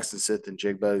 Jackson Sith and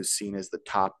Jigba, who's seen as the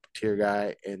top tier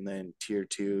guy, and then tier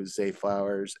two, Zay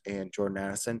Flowers and Jordan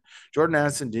Addison. Jordan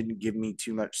Addison didn't give me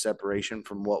too much separation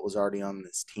from what was already on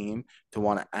this team to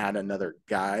want to add another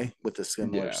guy with a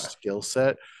similar Yeah. skill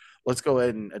set. Let's go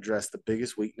ahead and address the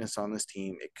biggest weakness on this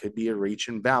team. It could be a reach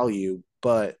in value,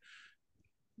 but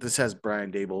this has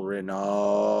Brian Dable written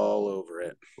all over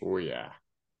it. Oh yeah.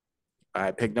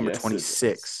 I picked number Yes, it does.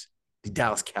 26, the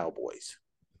Dallas Cowboys.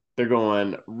 They're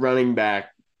going running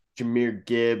back Jameer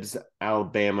Gibbs,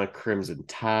 Alabama Crimson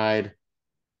Tide.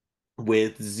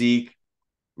 With Zeke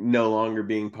no longer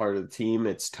being part of the team,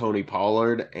 it's Tony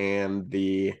Pollard, and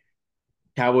the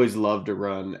Cowboys love to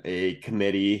run a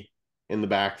committee in the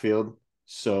backfield.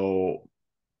 So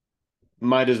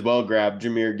might as well grab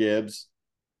Jameer Gibbs.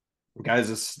 Guy's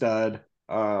a stud.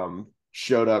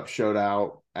 Showed up, showed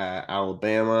out at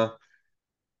Alabama.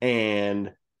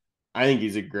 And I think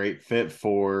he's a great fit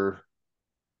for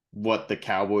what the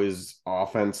Cowboys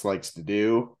offense likes to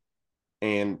do.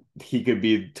 And he could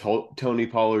be Tony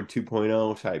Pollard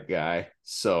 2.0 type guy.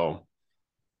 So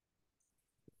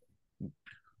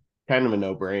kind of a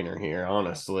no-brainer here,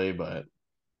 honestly, but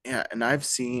Yeah, and I've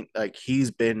seen like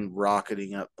he's been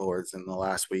rocketing up boards in the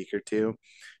last week or two.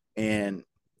 And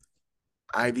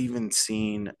I've even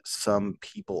seen some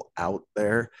people out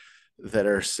there that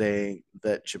are saying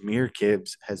that Jameer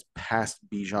Gibbs has passed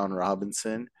Bijan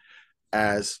Robinson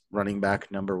as running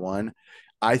back number one.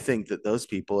 I think that those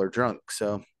people are drunk.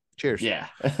 So cheers. Yeah.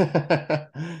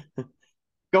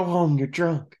 Go home, you're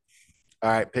drunk. All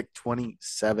right, pick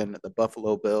 27, the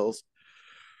Buffalo Bills.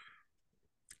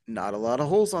 Not a lot of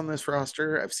holes on this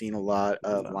roster. I've seen a lot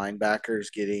of No.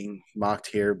 linebackers getting mocked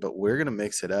here, but we're going to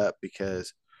mix it up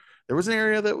because there was an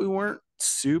area that we weren't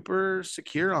super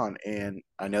secure on. And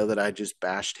I know that I just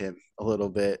bashed him a little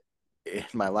bit in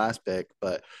my last pick,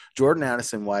 but Jordan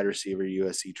Addison, wide receiver,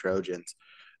 USC Trojans.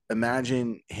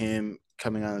 Imagine him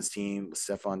coming on his team with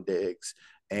Stephon Diggs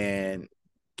and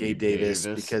Gabe Gabe Davis,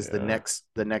 Davis, because the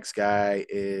yeah. next guy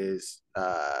is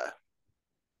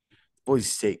Boise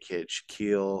State kid,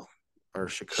 Shaquille or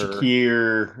Shakur.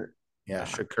 Shakir. Yeah,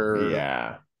 Shakur.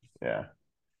 Yeah. Yeah.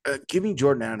 Give me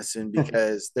Jordan Addison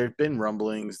because there's been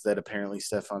rumblings that apparently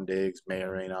Stephon Diggs may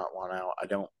or may not want out. I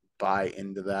don't buy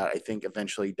into that. I think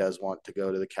eventually he does want to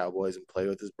go to the Cowboys and play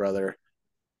with his brother,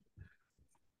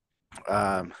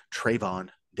 Trayvon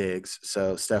Diggs.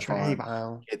 So Stephon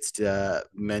Trayvon. gets to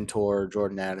mentor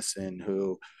Jordan Addison,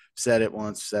 who said it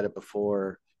once, said it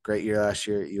before. Great year last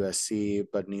year at USC,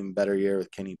 but an even better year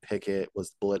with Kenny Pickett.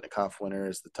 Was the Biletnikoff winner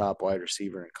as the top wide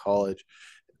receiver in college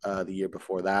the year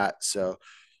before that. So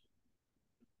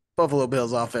Buffalo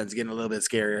Bills offense getting a little bit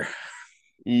scarier.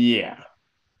 Yeah.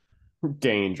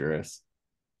 Dangerous.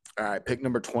 All right, pick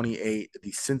number 28,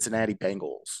 the Cincinnati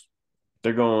Bengals.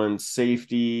 They're going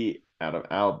safety out of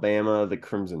Alabama, the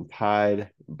Crimson Tide,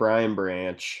 Brian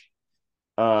Branch.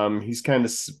 He's kind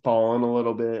of fallen a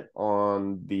little bit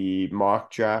on the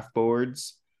mock draft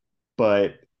boards,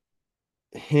 but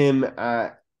him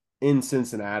in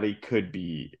Cincinnati could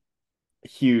be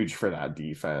huge for that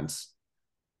defense.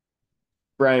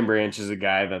 Brian Branch is a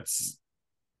guy that's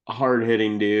a hard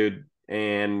hitting dude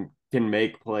and can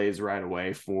make plays right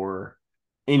away for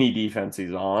any defense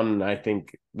he's on. And I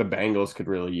think the Bengals could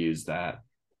really use that.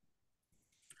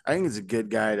 I think it's a good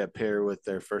guy to pair with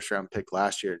their first round pick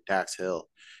last year, Dax Hill,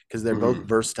 because they're both Mm-hmm.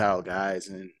 versatile guys,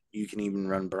 and you can even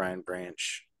run Brian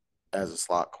Branch as a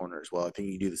slot corner as well. I think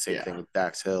you do the same thing Yeah, with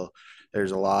Dax Hill.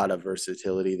 There's a lot of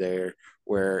versatility there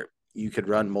where you could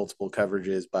run multiple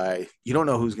coverages by you don't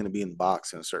know who's going to be in the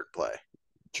box in a certain play,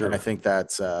 and I true. think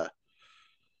that's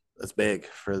big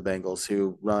for the Bengals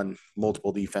who run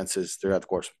multiple defenses throughout the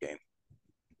course of the game.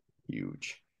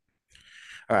 Huge.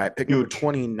 All right, pick number Huge.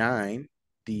 29,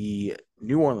 the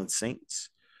New Orleans Saints.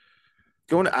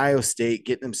 Going to Iowa State,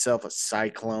 getting himself a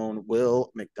Cyclone,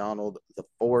 Will McDonald the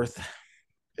fourth.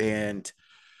 And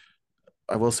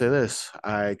I will say this,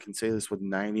 I can say this with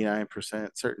 99%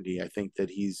 certainty. I think that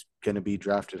he's going to be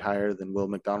drafted higher than Will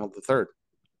McDonald the third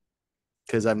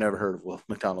because I've never heard of Will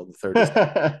McDonald the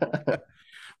third.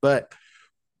 But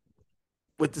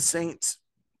with the Saints,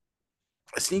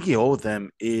 a sneaky hole with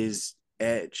them is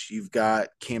edge. You've got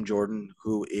Cam Jordan,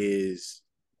 who is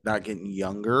not getting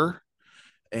younger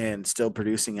and still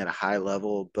producing at a high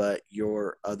level, but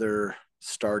your other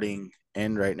starting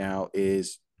end right now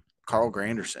is Carl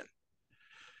Granderson.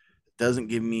 Doesn't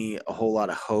give me a whole lot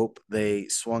of hope. They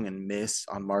swung and missed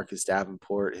on Marcus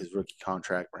Davenport. His rookie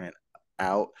contract ran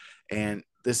out. And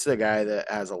this is a guy that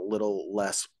has a little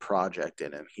less project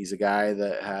in him. He's a guy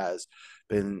that has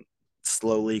been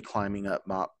slowly climbing up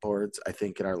mop boards. I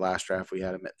think in our last draft, we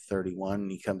had him at 31,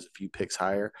 and he comes a few picks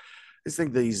higher. I just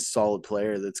think that he's a solid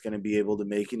player that's going to be able to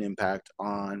make an impact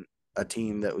on a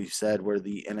team that we've said where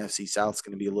the NFC South is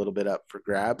going to be a little bit up for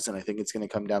grabs. And I think it's going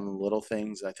to come down to little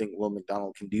things. I think Will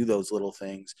McDonald can do those little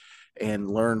things and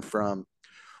learn from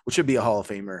what should be a Hall of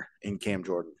Famer in Cam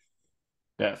Jordan.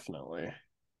 Definitely.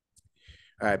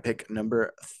 All right, pick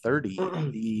number 30, They're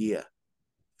the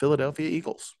Philadelphia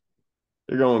Eagles.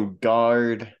 going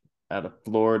guard out of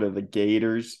Florida, the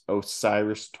Gators,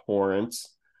 Osiris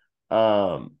Torrance.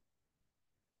 Um,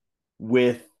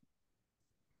 with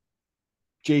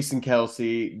Jason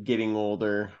Kelsey getting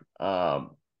older,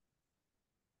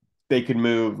 they could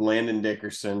move Landon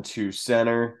Dickerson to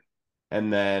center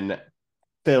and then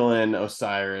fill in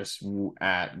Osiris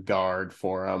at guard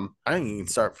for him. I think you can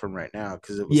start from right now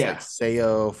because it was like Yeah.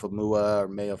 Seo Famua or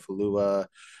Meo Falua.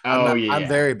 Oh I'm yeah.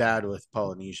 very bad with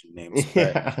Polynesian names,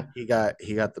 but Yeah. he got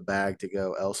the bag to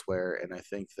go elsewhere. And I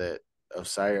think that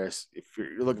Osiris, if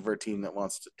you're looking for a team that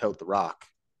wants to tote the rock,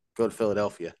 go to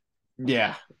Philadelphia.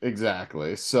 Yeah,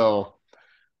 exactly. So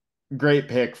great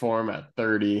pick for him at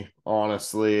 30.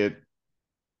 Honestly, it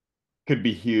could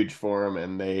be huge for him,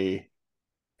 and they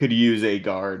could use a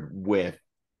guard with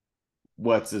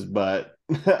what's his butt.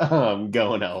 I'm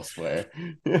going elsewhere.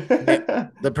 Hey,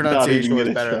 the Not even pronunciation was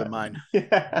gonna better try. than mine.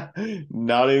 Yeah,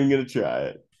 not even gonna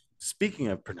try Speaking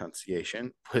of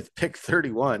pronunciation, with pick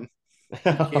 31,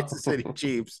 the Kansas City it.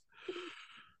 Chiefs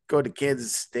go to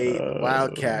Kansas State Oh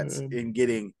Wildcats man, in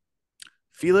getting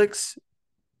Felix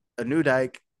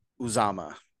Anudike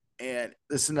Uzama. And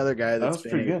this is another guy that that's was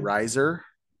been pretty a good. riser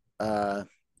uh,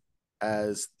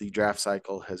 as the draft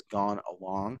cycle has gone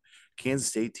along. Kansas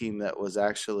State team that was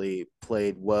actually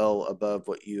played well above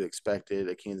what you expected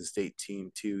a Kansas State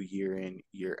team to year in,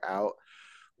 year out,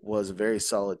 was a very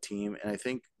solid team. And I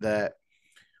think that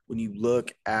when you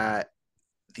look at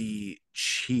the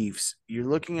Chiefs, you're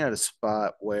looking at a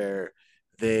spot where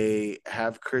they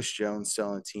have Chris Jones still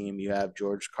on the team. You have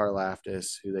George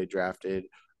Karlaftis, who they drafted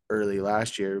early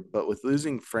last year. But with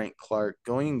losing Frank Clark,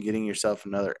 going and getting yourself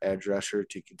another edge rusher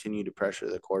to continue to pressure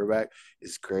the quarterback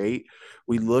is great.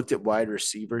 We looked at wide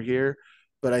receiver here,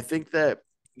 but I think that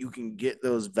you can get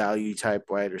those value type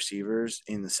wide receivers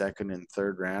in the second and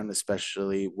third round,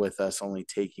 especially with us only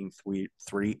taking three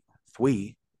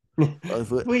We.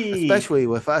 especially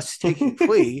with us taking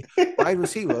three wide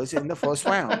receivers in the first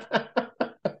round.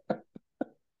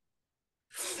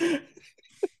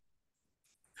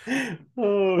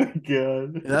 Oh my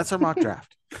god. And that's our mock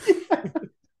draft.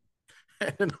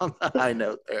 And on the high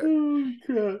note there, Oh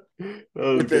god.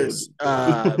 Oh with god. this,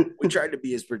 we tried to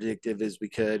be as predictive as we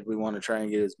could. We want to try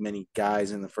and get as many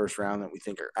guys in the first round that we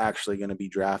think are actually going to be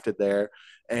drafted there.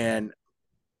 And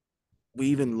we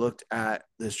even looked at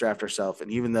this draft ourselves.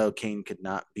 And even though Kane could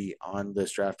not be on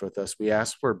this draft with us, we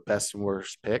asked for best and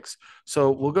worst picks. So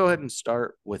we'll go ahead and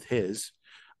start with his.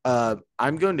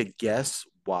 I'm going to guess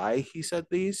why he said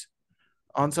these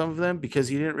on some of them because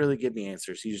he didn't really give me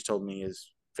answers. He just told me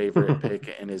his favorite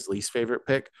pick and his least favorite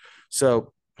pick.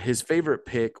 So his favorite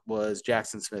pick was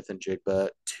Jackson Smith and Jigba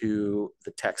to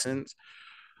the Texans.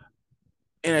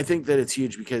 And I think that it's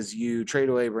huge because you trade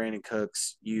away Brandon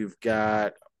Cooks, you've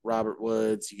got Robert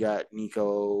Woods, you got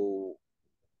Nico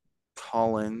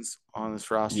Collins on this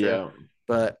roster, Yeah.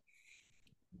 but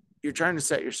you're trying to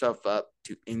set yourself up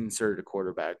to insert a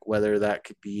quarterback, whether that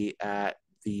could be at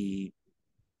the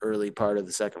early part of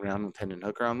the second round with Hendon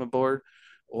Hooker on the board,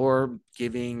 or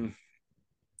giving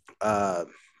uh,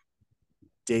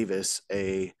 Davis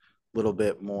a little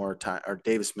bit more time, or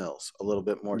Davis Mills a little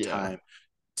bit more Yeah. time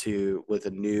to with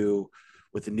a new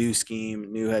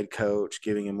scheme, new head coach,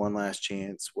 giving him one last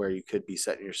chance where you could be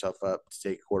setting yourself up to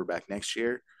take a quarterback next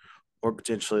year or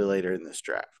potentially later in this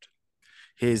draft.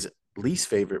 His least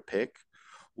favorite pick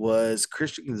was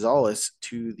Christian Gonzalez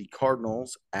to the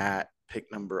Cardinals at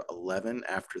pick number 11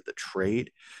 after the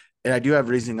trade. And I do have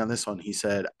reasoning on this one. He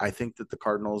said, I think that the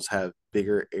Cardinals have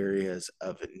bigger areas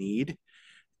of need.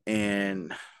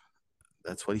 And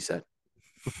that's what he said.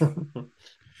 We'll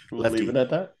leave it Lefty, at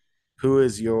that. who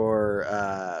is your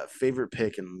favorite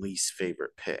pick and least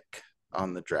favorite pick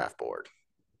on the draft board?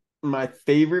 My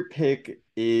favorite pick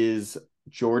is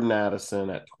Jordan Addison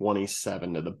at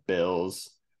 27 to the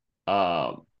Bills.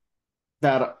 Um,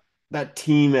 that that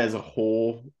team as a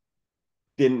whole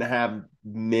didn't have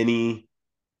many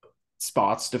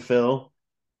spots to fill,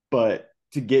 but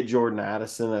to get Jordan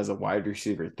Addison as a wide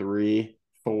receiver three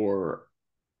for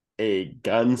a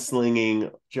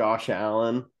gunslinging Josh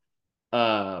Allen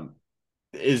um,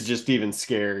 is just even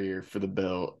scarier for the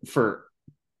Bill for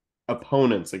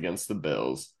opponents against the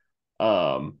Bills.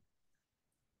 Um,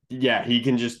 yeah, he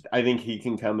can just I think he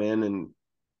can come in and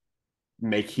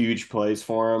make huge plays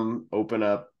for him, open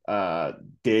up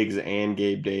Diggs and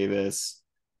Gabe Davis,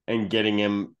 and getting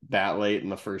him that late in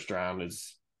the first round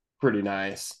is pretty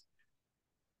nice.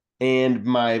 And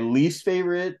my least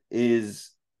favorite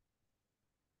is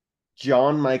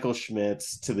John Michael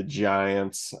Schmitz to the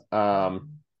Giants. Don't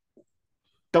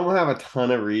have a ton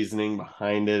of reasoning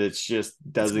behind it. It's just It's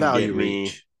doesn't get value me,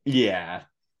 reach. yeah,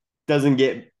 doesn't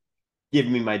get give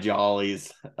me my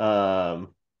jollies.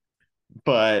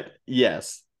 But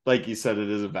yes, like you said, it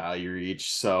is a value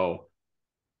reach. So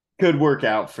could work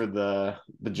out for the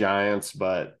Giants,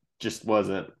 but just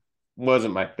wasn't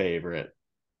my favorite.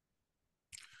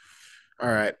 All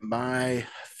right. My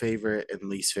favorite and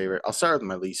least favorite. I'll start with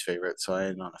my least favorite. So I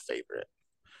end on a favorite.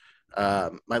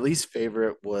 My least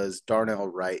favorite was Darnell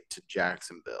Wright to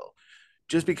Jacksonville,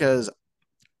 just because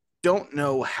don't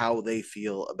know how they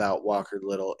feel about Walker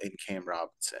Little and Cam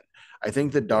Robinson. I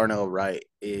think that Darnell Wright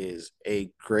is a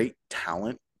great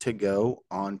talent to go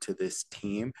onto this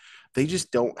team. They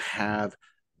just don't have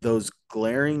those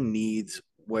glaring needs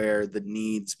where the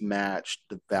needs match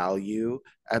the value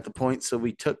at the point. So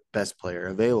we took best player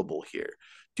available here.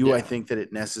 Do I Yeah. think that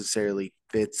it necessarily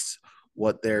fits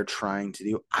what they're trying to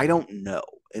do. I don't know.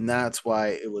 And that's why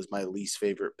it was my least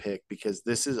favorite pick, because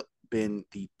this has been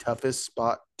the toughest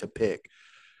spot to pick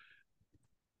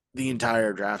the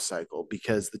entire draft cycle,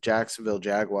 because the Jacksonville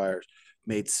Jaguars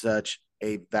made such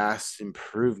a vast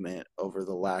improvement over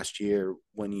the last year.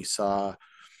 When you saw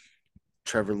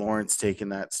Trevor Lawrence taking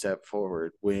that step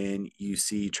forward, when you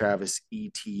see Travis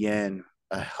Etienne,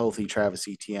 a healthy Travis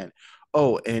Etienne.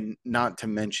 Oh, and not to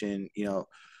mention,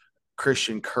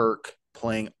 Christian Kirk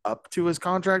playing up to his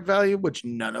contract value, which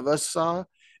none of us saw.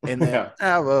 And then,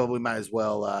 Yeah, well, we might as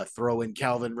well throw in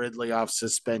Calvin Ridley off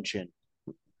suspension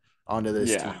onto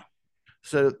this yeah, team.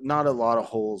 So, not a lot of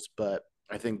holes, but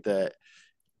I think that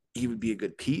he would be a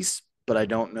good piece. But I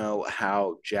don't know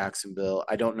how Jacksonville,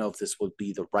 I don't know if this would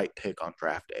be the right pick on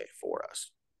draft day for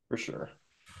us. for sure.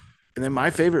 And then my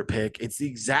favorite pick, it's the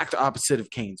exact opposite of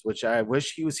Kane's, which I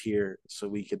wish he was here so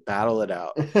we could battle it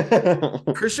out.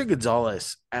 Christian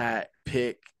Gonzalez at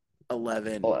pick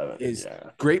 11 11, is yeah.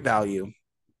 great value.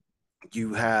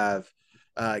 You have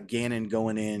Gannon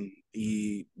going in.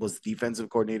 He was the defensive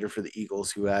coordinator for the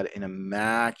Eagles, who had an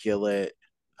immaculate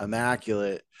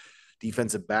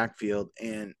defensive backfield.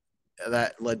 And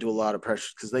that led to a lot of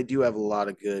pressure, because they do have a lot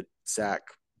of good sack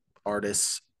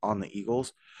artists on the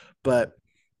Eagles. But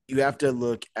you have to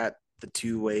look at the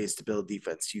two ways to build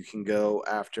defense. You can go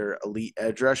after elite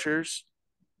edge rushers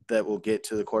that will get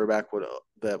to the quarterback,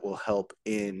 that will help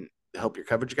your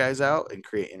coverage guys out and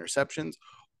create interceptions,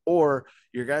 or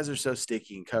your guys are so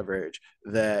sticky in coverage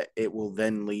that it will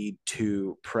then lead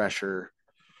to pressure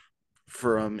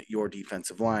from your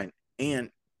defensive line.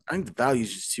 And I think the value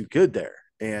is just too good there.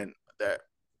 And that,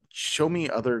 show me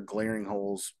other glaring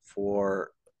holes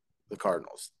for the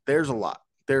Cardinals. There's a lot.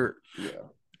 Yeah,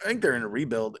 I think they're in a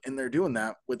rebuild, and they're doing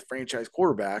that with franchise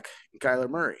quarterback Kyler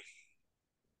Murray.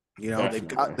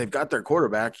 definitely. They've got their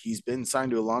quarterback. He's been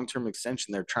signed to a long term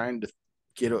extension. They're trying to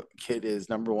get his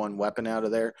number one weapon out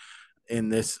of there. In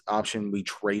this option, we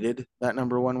traded that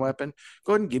number one weapon.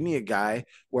 Go ahead and give me a guy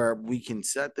where we can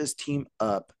set this team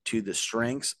up to the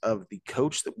strengths of the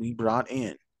coach that we brought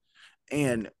in,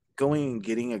 and going and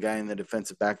getting a guy in the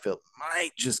defensive backfield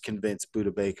might just convince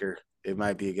Buda Baker it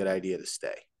might be a good idea to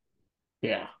stay.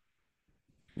 Yeah.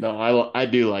 No, I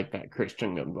do like that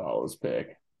Christian Gonzalez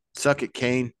pick. Suck it,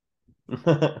 Kane. That's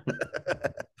good.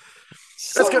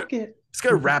 Suck it. It's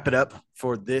gonna wrap it up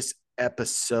for this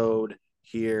episode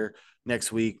here.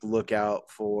 Next week, look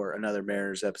out for another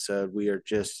Mariners episode. We are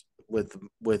just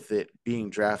with it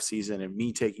being draft season and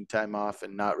me taking time off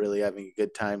and not really having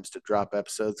good times to drop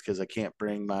episodes, because I can't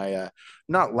bring my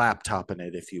not laptop in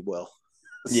it, if you will.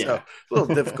 So Yeah. a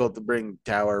little difficult to bring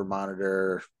tower,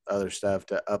 monitor, other stuff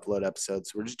to upload episodes.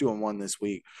 So we're just doing one this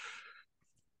week,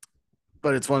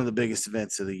 but it's one of the biggest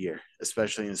events of the year,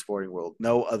 especially in the sporting world.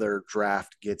 No other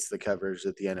draft gets the coverage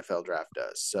that the NFL draft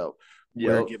does. So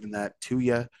we're Yep. giving that to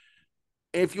you.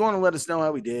 If you want to let us know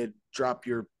how we did, drop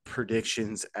your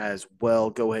predictions as well.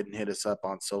 Go ahead and hit us up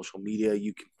on social media.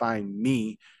 You can find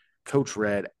me, Coach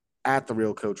Red, at the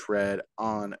real Coach Red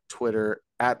on Twitter,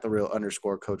 at the real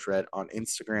underscore Coach Red on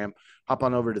Instagram. Hop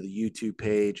on over to the YouTube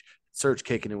page, search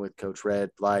Kicking It with Coach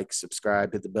Red, like,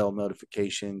 subscribe, hit the bell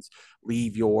notifications,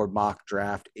 leave your mock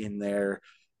draft in there.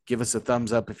 Give us a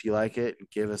thumbs up if you like it, and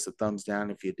give us a thumbs down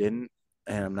if you didn't.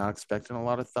 And I'm not expecting a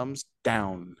lot of thumbs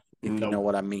down, if you know Nope.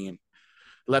 what I mean.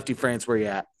 Lefty France, where you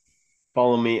at?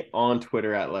 Follow me on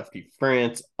Twitter at Lefty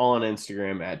France, on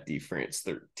Instagram at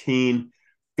DFrance13.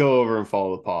 Go over and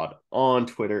follow the pod on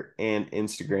Twitter and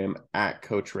Instagram at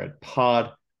Coach Red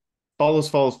Pod.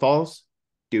 Follows.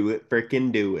 Do it,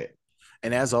 freaking do it.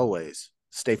 And as always,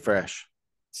 stay fresh.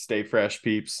 Stay fresh,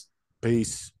 peeps.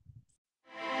 Peace.